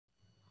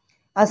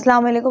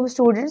Assalamu alaikum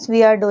students,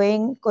 we are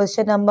doing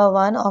question number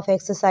 1 of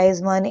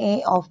exercise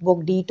 1A of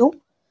book D2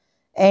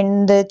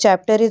 and the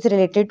chapter is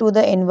related to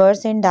the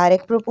inverse and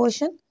direct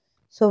proportion.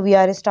 So we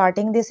are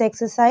starting this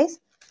exercise.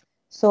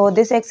 So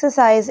this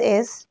exercise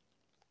is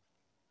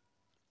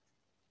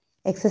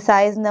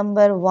exercise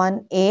number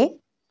 1A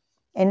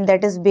and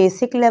that is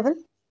basic level.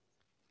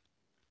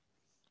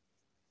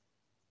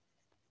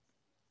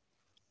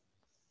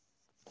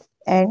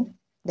 And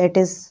that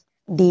is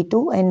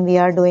D2 and we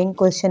are doing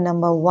question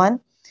number 1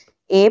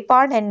 A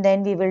part and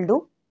then we will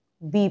do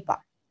B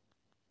part.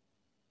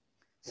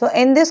 So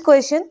in this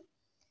question,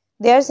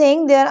 they are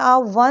saying there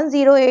are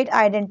 108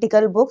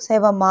 identical books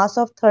have a mass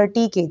of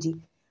 30 kg.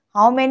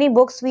 How many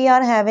books we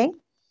are having?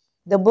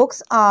 The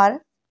books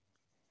are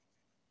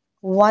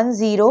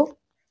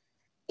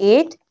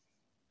 108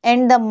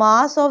 and the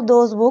mass of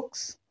those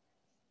books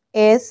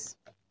is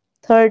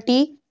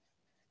 30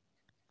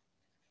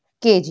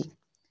 kg.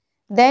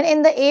 Then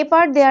in the A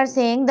part they are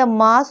saying the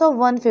mass of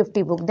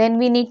 150 book. Then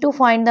we need to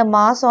find the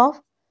mass of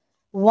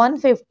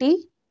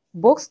 150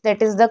 books.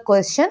 That is the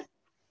question.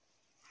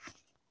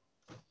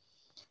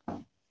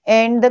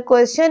 And the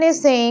question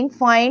is saying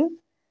find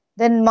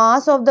the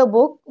mass of the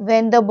book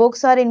when the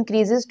books are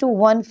increases to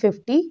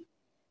 150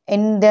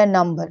 in their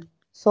number.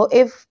 So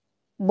if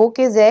book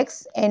is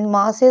X and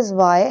mass is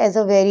Y as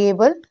a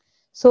variable,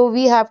 so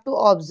we have to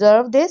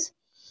observe this.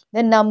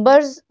 The number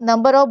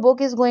of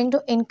book is going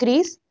to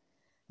increase.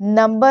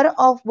 Number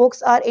of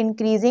books are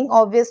increasing.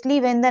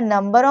 Obviously, when the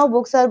number of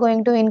books are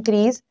going to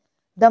increase,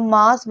 the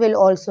mass will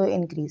also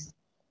increase.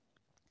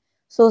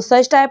 So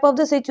such type of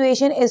the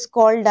situation is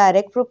called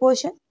direct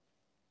proportion.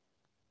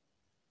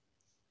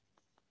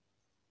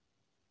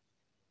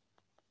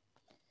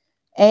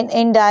 And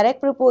in direct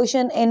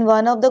proportion, in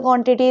one of the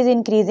quantity is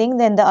increasing,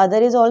 then the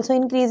other is also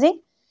increasing.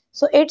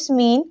 So it's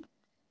mean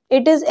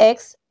it is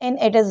X and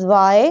it is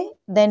Y.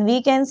 Then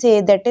we can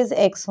say that is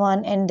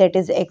X1 and that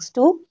is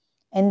X2.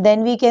 And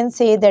then we can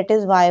say that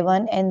is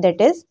Y1 and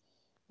that is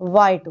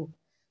Y2.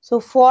 So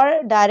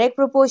for direct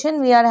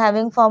proportion, we are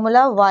having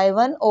formula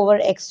Y1 over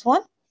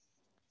X1,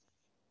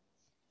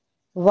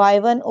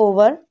 Y1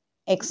 over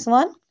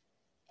X1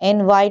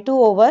 and Y2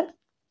 over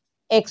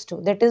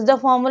X2. That is the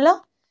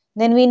formula.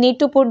 Then we need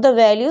to put the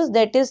values,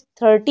 that is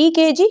 30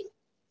 kg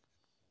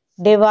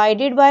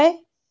divided by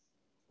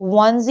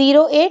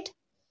 108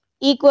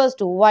 equals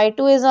to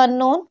Y2 is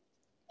unknown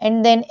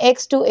and then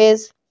X2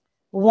 is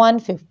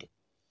 150.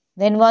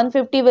 Then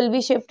 150 will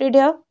be shifted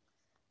here.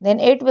 Then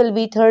it will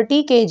be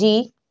 30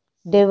 kg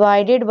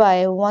divided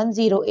by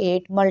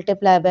 108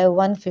 multiplied by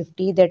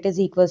 150, that is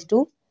equals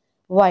to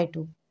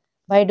Y2.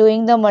 By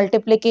doing the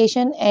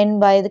multiplication and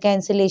by the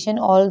cancellation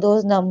all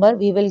those number,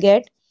 we will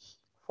get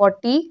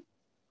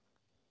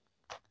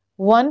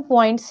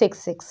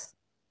 41.66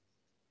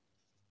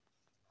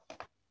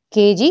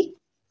 kg.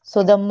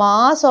 So the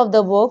mass of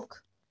the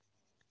book,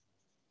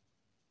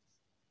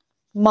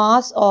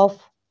 mass of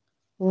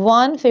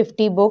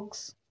 150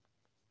 books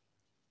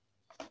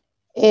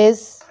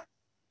is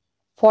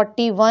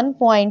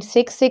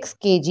 41.66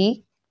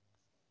 kg.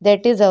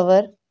 That is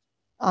our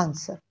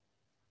answer.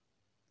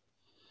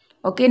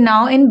 Okay,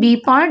 now in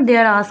B part, they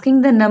are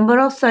asking the number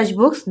of such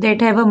books that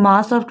have a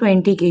mass of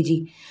 20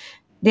 kg.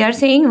 They are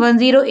saying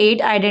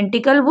 108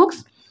 identical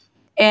books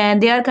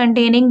and they are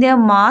containing their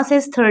mass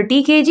as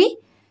 30 kg.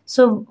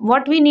 So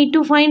what we need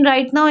to find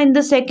right now in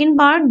the second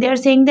part, they are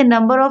saying the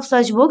number of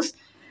such books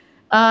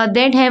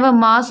that have a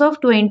mass of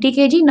 20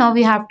 kg. Now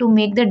we have to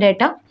make the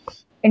data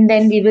and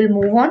then we will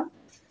move on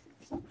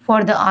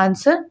for the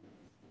answer.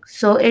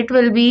 So it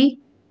will be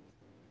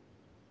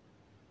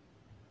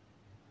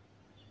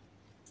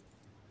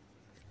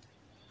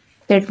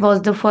that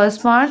was the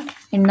first part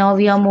and now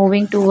we are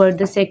moving toward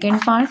the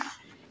second part.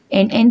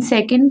 And in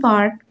second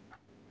part,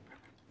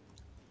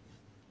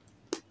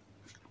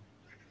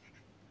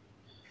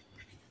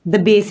 the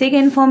basic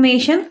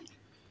information,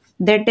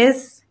 that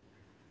is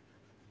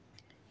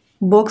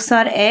books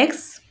are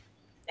X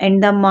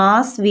and the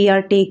mass we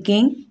are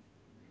taking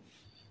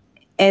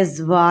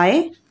as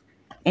Y,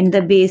 and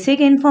the basic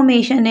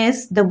information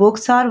is the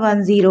books are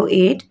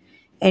 108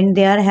 and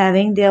they are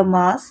having their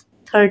mass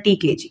 30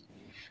 kg.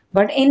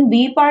 But in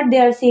B part they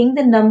are saying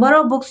the number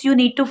of books you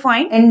need to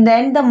find and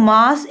then the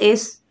mass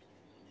is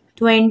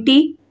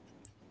 20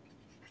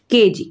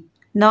 kg.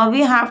 Now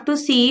we have to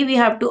see, we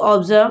have to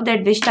observe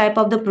that which type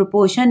of the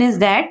proportion is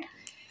that.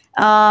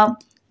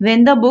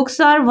 When the books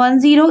are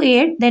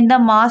 108, then the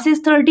mass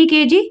is 30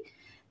 kg.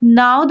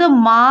 Now the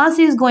mass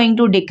is going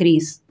to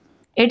decrease.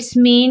 It's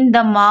mean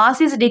the mass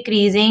is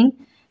decreasing.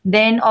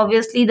 Then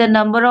obviously the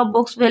number of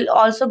books will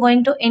also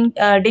going to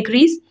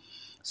decrease.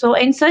 So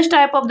in such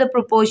type of the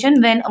proportion,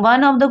 when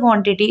one of the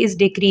quantity is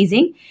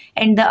decreasing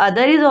and the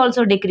other is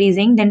also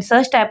decreasing, then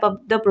such type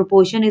of the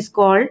proportion is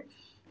called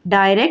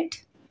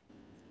direct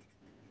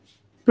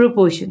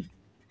proportion.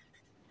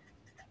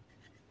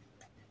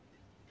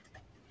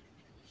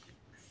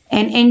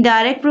 And in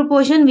direct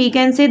proportion, we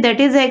can say that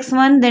is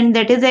x1, then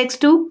that is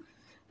x2,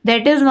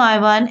 that is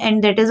y1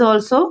 and that is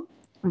also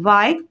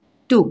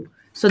y2.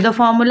 So the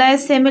formula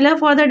is similar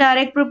for the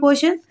direct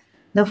proportion.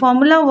 The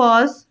formula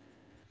was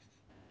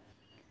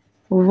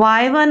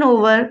y1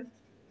 over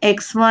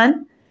x1,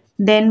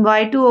 then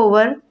y2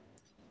 over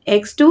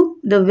x2.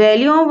 The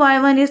value of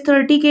y1 is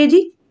 30 kg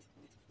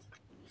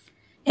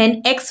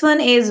and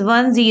x1 is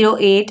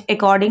 108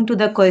 according to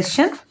the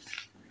question.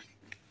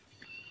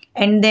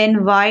 And then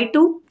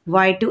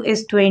y2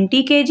 is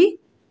 20 kg,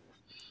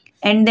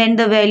 and then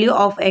the value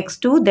of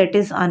x2, that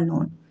is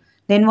unknown.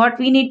 Then what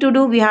we need to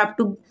do, we have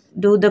to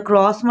do the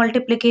cross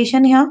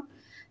multiplication here.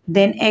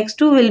 Then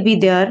x2 will be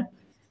there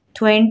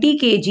 20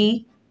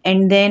 kg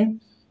and then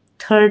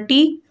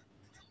 30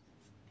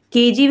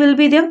 kg will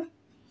be there,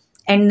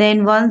 and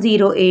then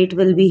 108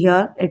 will be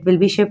here, it will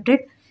be shifted,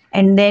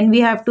 and then we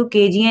have to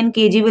kg and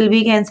kg will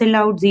be cancelled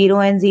out, 0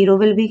 and 0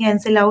 will be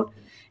cancelled out,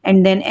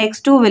 and then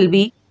x2 will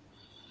be,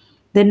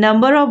 the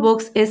number of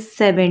books is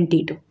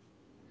 72.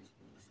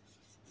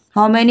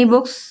 How many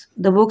books?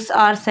 The books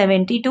are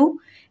 72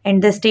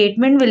 and the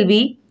statement will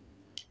be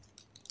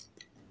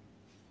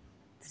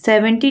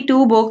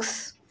 72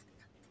 books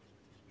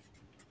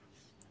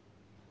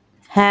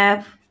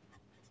have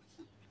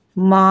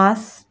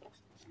mass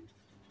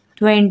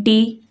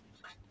 20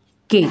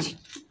 kg.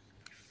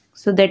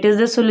 So that is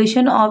the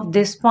solution of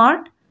this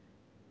part.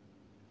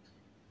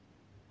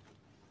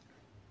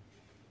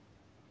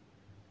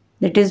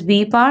 That is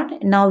B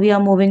part. Now we are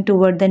moving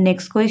toward the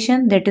next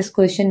question. That is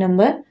question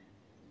number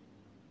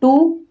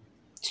 2,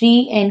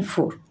 3 and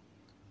 4.